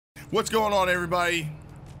What's going on, everybody?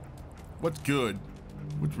 What's good?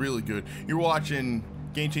 What's really good? You're watching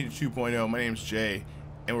Game Changer 2.0. My name's Jay,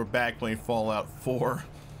 and we're back playing Fallout 4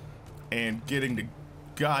 and getting the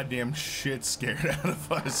goddamn shit scared out of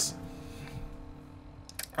us.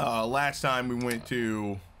 Last time we went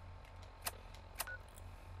to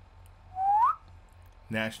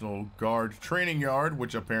National Guard training yard,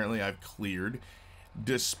 which apparently I've cleared,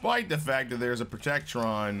 despite the fact that there's a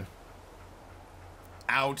Protectron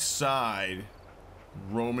outside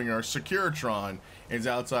roaming. Our Securitron is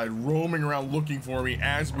outside roaming around looking for me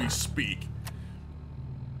as we speak.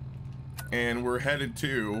 And we're headed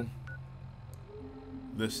to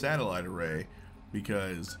the satellite array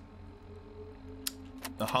because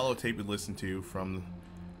the holotape we listened to from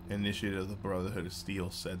Initiative of the Brotherhood of Steel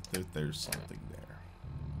said that there's something there.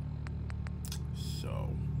 So,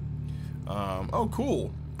 oh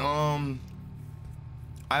cool.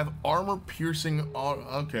 I have armor piercing.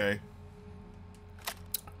 Okay.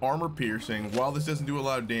 Armor piercing. While this doesn't do a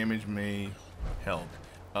lot of damage, may help.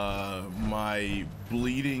 My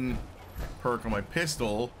bleeding perk on my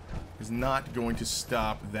pistol is not going to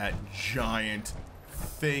stop that giant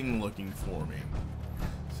thing looking for me.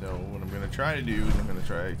 So what I'm going to try to do is I'm going to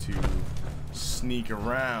try to sneak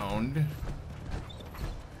around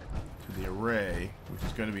to the array, which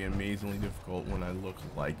is going to be amazingly difficult when I look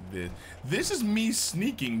like this. This is me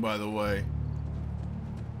sneaking, by the way.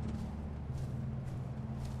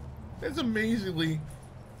 That's amazingly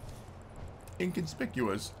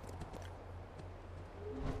inconspicuous.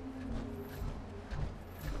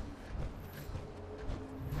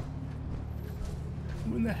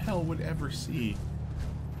 Who in the hell would ever see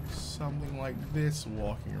something like this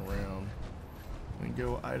walking around and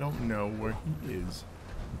go, I don't know where he is?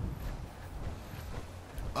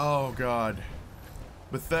 Oh God.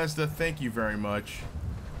 Bethesda, thank you very much.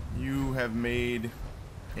 You have made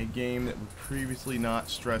a game that was previously not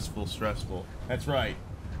stressful. That's right.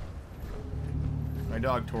 My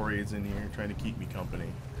dog Tori is in here trying to keep me company.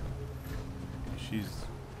 She's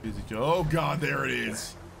busy. Oh God, there it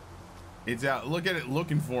is. It's out. Look at it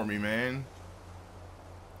looking for me, man.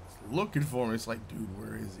 It's looking for me. It's like, dude,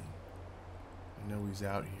 where is he? I know he's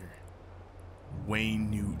out here. Wayne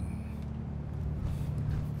Newton.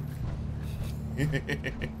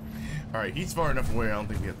 Alright, he's far enough away. I don't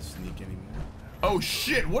think we have to sneak anymore. Oh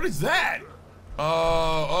shit, what is that?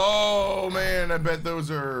 Oh man, I bet those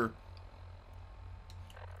are...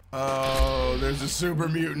 Oh, there's a super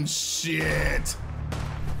mutant. Shit.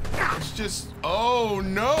 It's just... Oh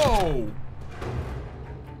no.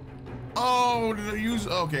 Oh, did I use...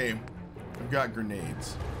 Okay, I've got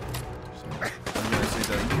grenades. So I'm gonna say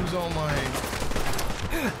that I use all my...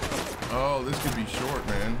 Oh, this could be short,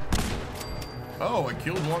 man. Oh, I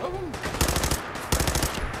killed one of them?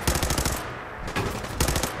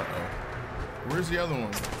 Where's the other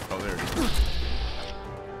one? Oh, there it is.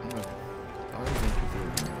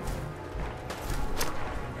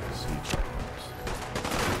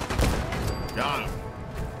 Got him.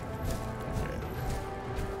 Okay.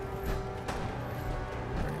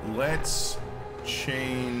 Alright, let's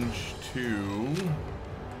change to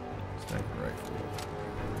sniper rifle.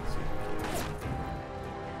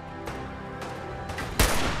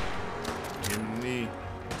 Give him the knee.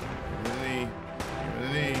 Give him the knee. Give him the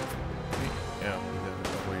knee. Yeah.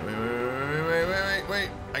 Wait.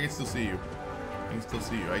 I can still see you. I can still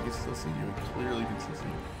see you. I clearly can still see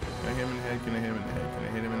you. Can I hit him in the head? Can I hit him in the head? Can I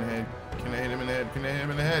hit him in the head? Can I hit him in the head? Can I hit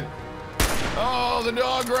him in the head? Oh, the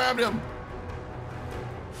dog grabbed him.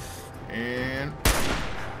 And...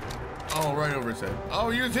 Oh, right over his head. Oh,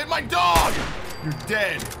 you just hit my dog! You're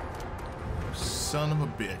dead. You son of a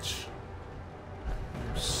bitch.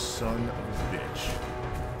 You son of a bitch.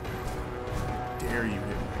 How dare you hit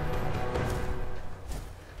me?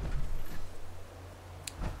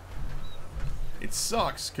 It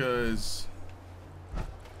sucks because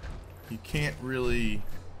you can't really...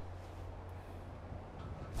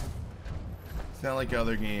 It's not like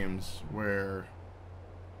other games where...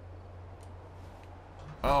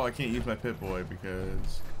 Oh, I can't use my Pip-Boy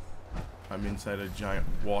because I'm inside a giant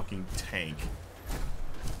walking tank.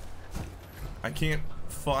 I can't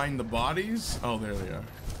find the bodies? Oh, there they are.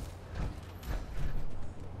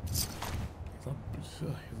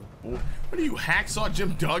 What are you, Hacksaw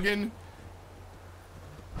Jim Duggan?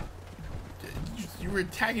 You were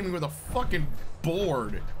attacking me with a fucking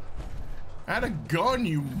board. I had a gun,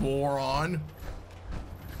 you moron.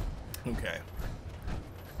 Okay.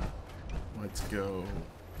 Let's go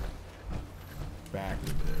back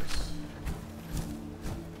to this.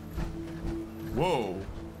 Whoa.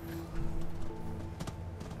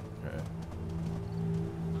 Okay.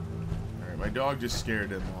 Alright, my dog just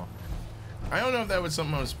scared him off. I don't know if that was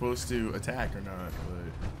something I was supposed to attack or not,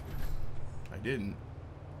 but I didn't.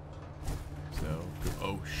 So,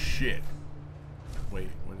 oh shit. Wait,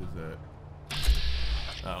 what is that?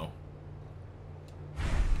 Oh.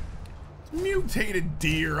 Mutated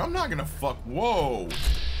deer. I'm not gonna fuck. Whoa.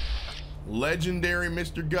 Legendary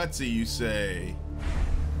Mr. Gutsy, you say?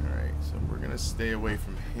 Alright, so we're gonna stay away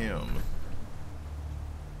from him.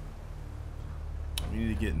 We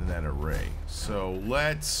need to get into that array. So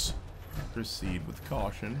let's proceed with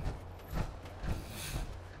caution.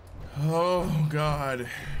 Oh god.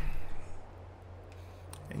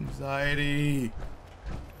 Anxiety.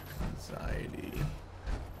 Anxiety.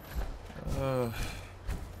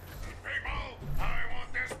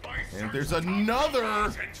 And there's another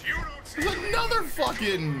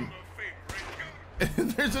fucking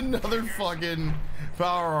there's another fucking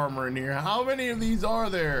power armor in here. How many of these are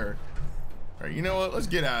there? Alright, you know what? Let's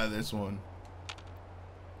get out of this one.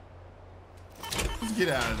 Let's get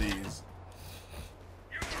out of these.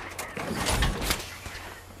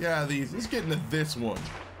 Get out of these. Let's get into this one.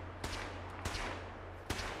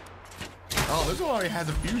 Oh, this one already has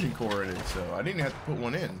a fusion core in it, so I didn't have to put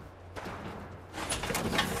one in.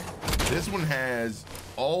 This one has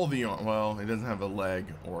all the arm. Well, it doesn't have a leg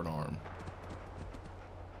or an arm.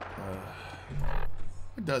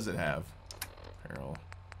 What does it have? Apparel.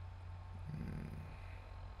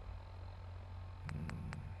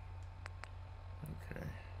 Okay.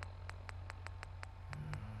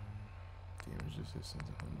 Damage resistance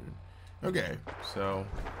 100. Okay, so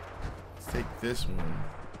let's take this one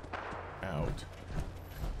out.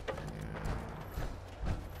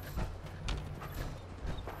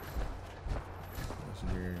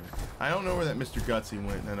 I don't know where that Mr. Gutsy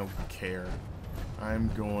went, and I don't care. I'm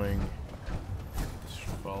going to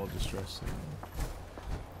follow distress signal.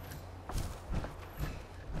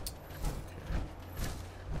 Okay.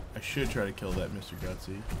 I should try to kill that Mr.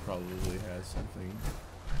 Gutsy. He probably has something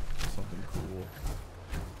cool.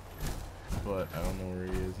 But I don't know where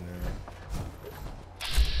he is now.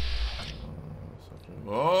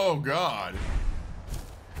 Oh god!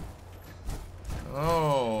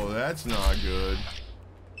 Oh, that's not good.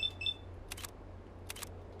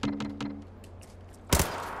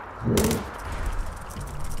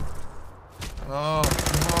 Oh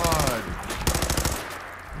god,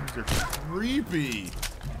 these are creepy.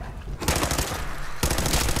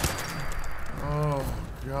 Oh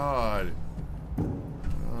god.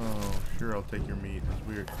 Oh, sure, I'll take your meat. It's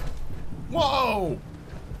weird. Whoa!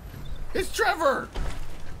 It's Trevor!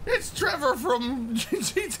 It's Trevor from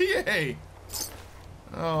GTA!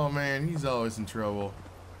 Oh man, he's always in trouble.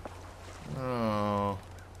 Oh.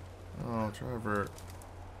 Oh, Trevor.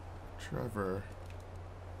 Trevor.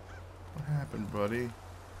 What happened, buddy?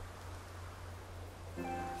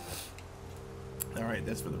 Alright,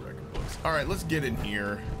 that's for the record books. Alright, let's get in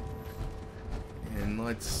here. And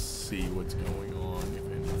let's see what's going on, if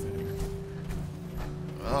anything.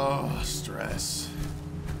 Oh, stress.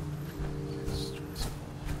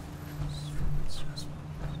 Stressful.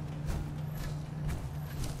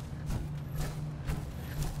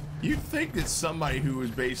 You'd think that somebody who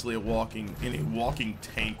was basically in a walking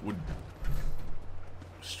tank would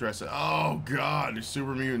stress it. Oh god, there's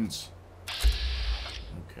super mutants.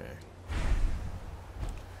 Okay.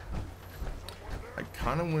 I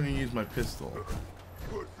kind of want to use my pistol.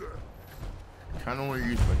 I kind of want to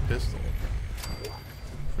use my pistol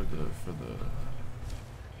for the.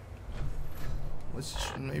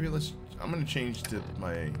 I'm gonna change to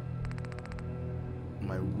my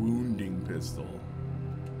wounding pistol.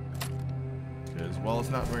 Because while it's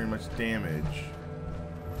not very much damage,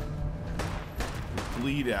 the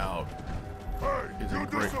bleed out isn't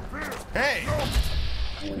great. Hey!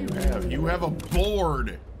 What do you have? You have a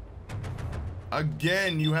board!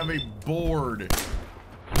 Again, you have a board!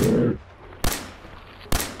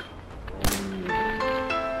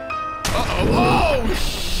 Uh-oh! Oh,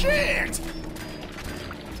 shit!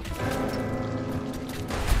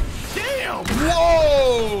 Damn!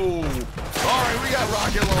 Whoa! Alright, we got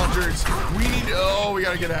rocket launchers. We need to, oh, we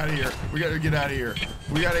gotta get out of here. We gotta get out of here.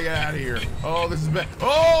 We gotta get out of here. Oh, this is bad.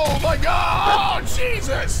 Oh my god! Oh,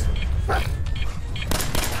 Jesus!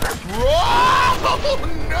 Whoa!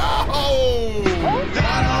 No!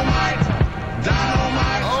 Dynamite!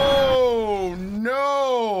 Dynamite! Oh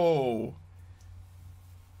no!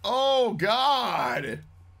 Oh god!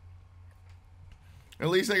 At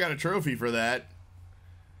least I got a trophy for that.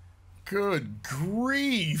 Good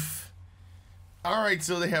grief! Alright,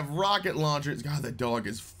 so they have rocket launchers. God, that dog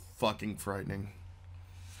is fucking frightening.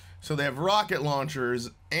 So they have rocket launchers,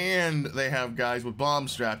 and they have guys with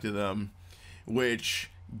bombs strapped to them, which,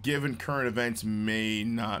 given current events, may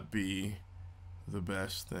not be the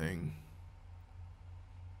best thing.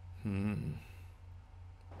 To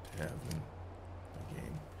have in the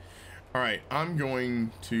game. Alright, I'm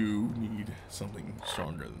going to need something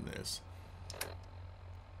stronger than this.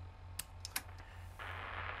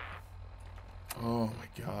 Oh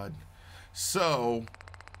my god. So,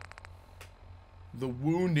 the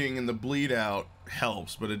wounding and the bleed out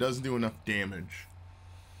helps, but it doesn't do enough damage.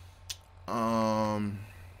 I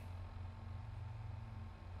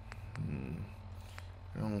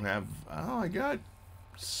don't have... Oh, I got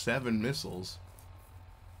 7 missiles.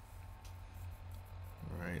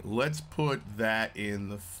 Alright, let's put that in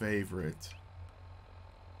the favorite.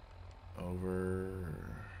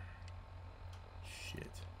 Over...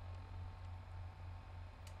 Shit.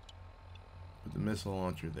 Put the missile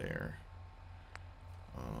launcher there.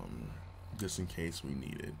 Just in case we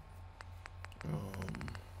need it.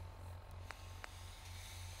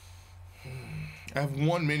 I have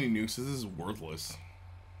 1 mini nuke, so this is worthless.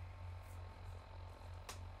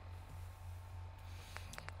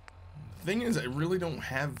 The thing is, I really don't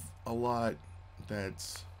have a lot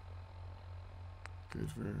that's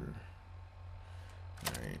good for...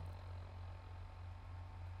 Alright.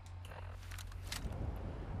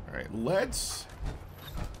 Alright, let's...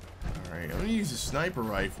 Alright, I'm gonna use a sniper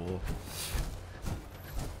rifle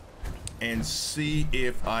and see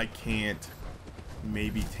if I can't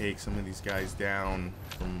maybe take some of these guys down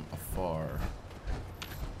from afar.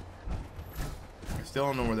 I still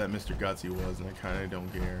don't know where that Mr. Gutsy was, and I kind of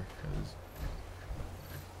don't care,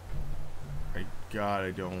 because... God,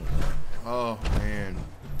 I don't... Oh, man.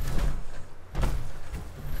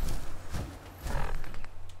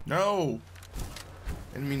 No!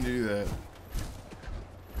 I didn't mean to do that.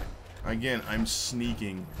 Again, I'm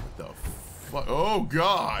sneaking. What the fuck? Oh,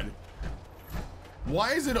 God!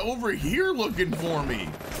 Why is it over here looking for me?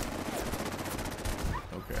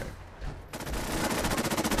 Okay.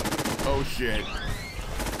 Oh, shit.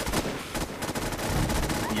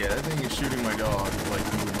 Yeah, that thing is shooting my dog like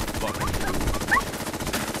you would fucking do.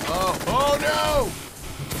 Oh no!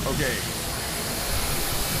 Okay.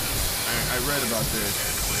 I read about this.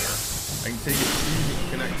 I can take his fusion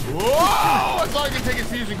connect. Whoa! I thought I could take his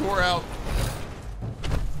fusion core out.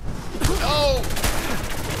 No!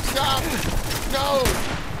 Stop! No!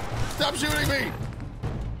 Stop shooting me!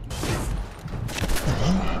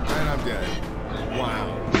 And I'm dead. Wow.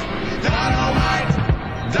 Dynamite!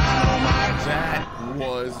 Dynamite! That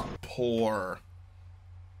was poor.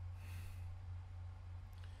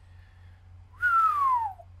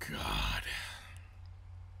 God.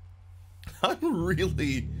 I'm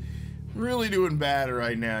really doing bad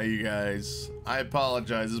right now, you guys. I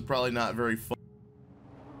apologize. This is probably not very fun.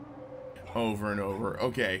 Over and over.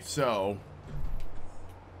 Okay, so...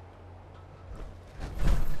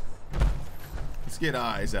 let's get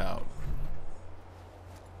eyes out.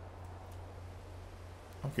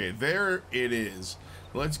 Okay, there it is.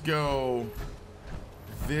 Let's go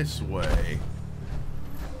this way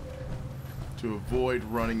to avoid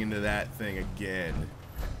running into that thing again.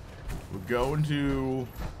 We're going to...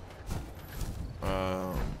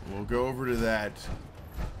 we'll go over to that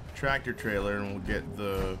tractor trailer and we'll get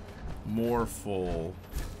the more full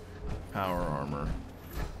power armor.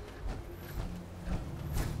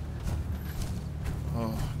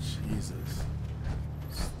 Oh, Jesus.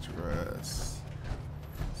 Stressful.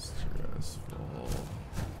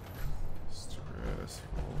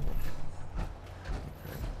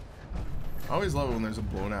 Okay. I always love it when there's a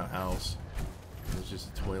blown out house. There's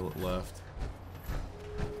just a toilet left.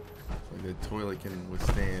 Like the toilet can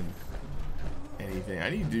withstand anything. I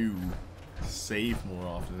need to save more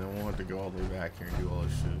often. I don't want to go all the way back here and do all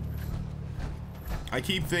this shit. I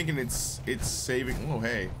keep thinking it's saving. Oh,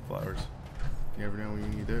 hey, flowers. You never know when you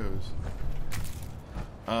need those.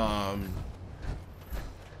 Alright,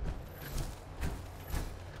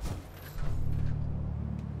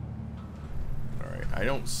 I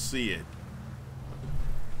don't see it.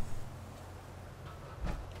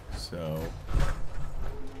 So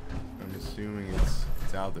I'm assuming it's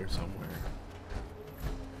out there somewhere.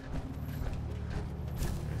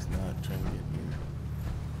 It's not trying to get me.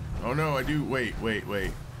 Oh no, I do. Wait.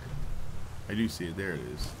 I do see it. There it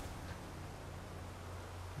is.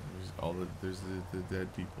 There's the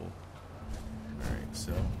dead people. All right,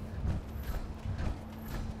 so.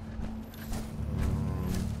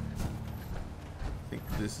 I think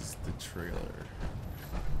this is the trailer.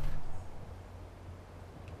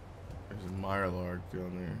 There's a Mirelard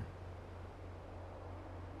down there.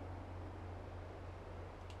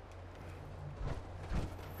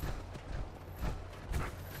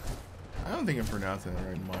 I don't think I'm pronouncing that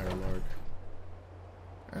right, Mirelard.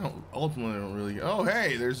 ultimately don't really... Oh,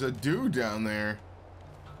 hey, there's a dude down there.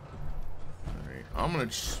 Alright, I'm gonna,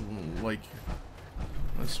 like...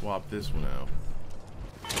 Let's swap this one out.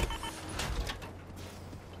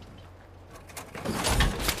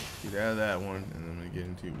 Get out of that one, and I'm gonna get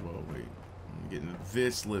into... Whoa, wait. I'm gonna get into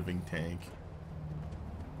this living tank.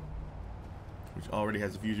 Which already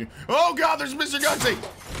has a fusion. Oh, God, there's Mr. Gutsy!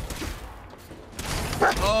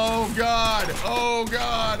 Oh, God! Oh,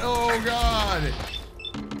 God! Oh, God!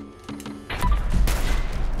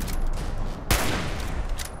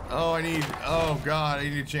 Oh, I need... Oh, God, I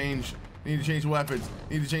need to change... weapons.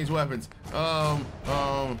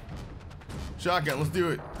 Shotgun, let's do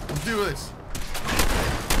it. Let's do this.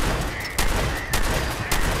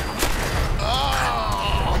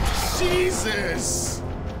 Oh, Jesus!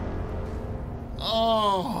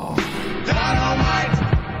 Oh. Dynamite!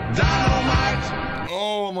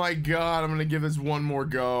 Oh my God, I'm gonna give this one more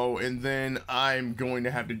go, and then I'm going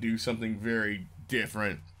to have to do something very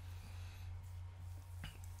different.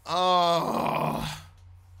 Oh.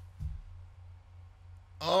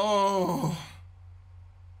 Oh.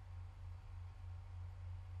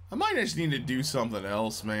 I might just need to do something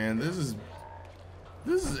else, man. This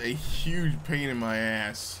is a huge pain in my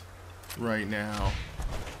ass right now.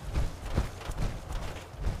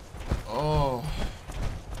 Oh.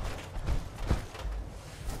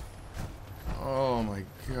 Oh my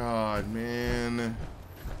God, man.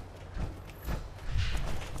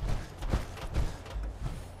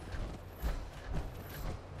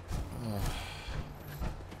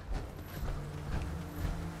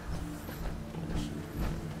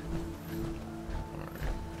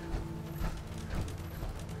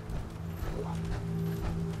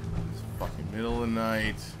 Middle of the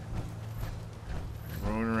night,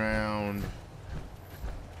 roaming around.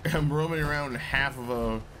 I'm roaming around half of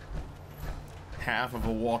a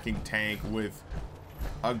walking tank with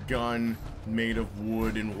a gun made of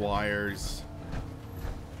wood and wires.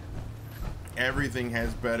 Everything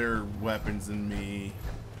has better weapons than me.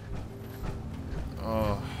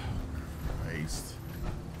 Oh, Christ.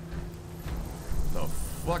 The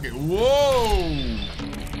fucking... Whoa!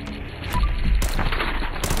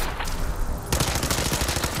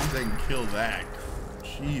 I can kill that.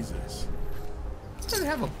 Jesus. It doesn't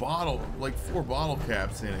have a bottle, like 4 bottle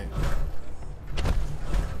caps in it. I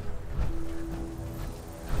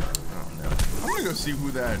don't know. I'm gonna go see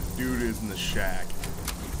who that dude is in the shack.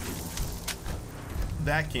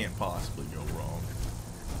 That can't possibly go wrong.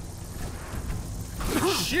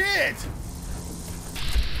 Shit!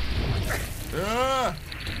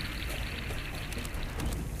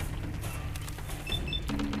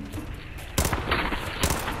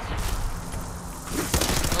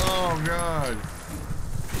 Oh, God.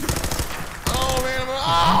 Oh, man.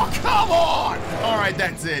 Oh, come on! Alright,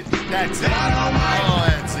 that's it. That's it. Oh,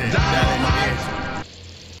 that's it. That is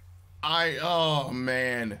it. Oh,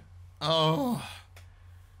 man. Oh.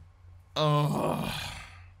 Oh.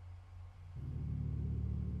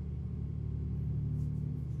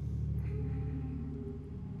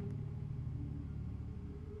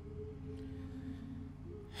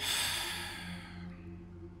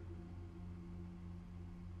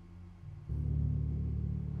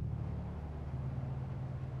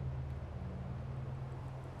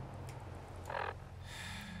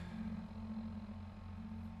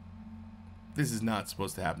 This is not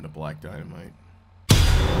supposed to happen to Black Dynamite.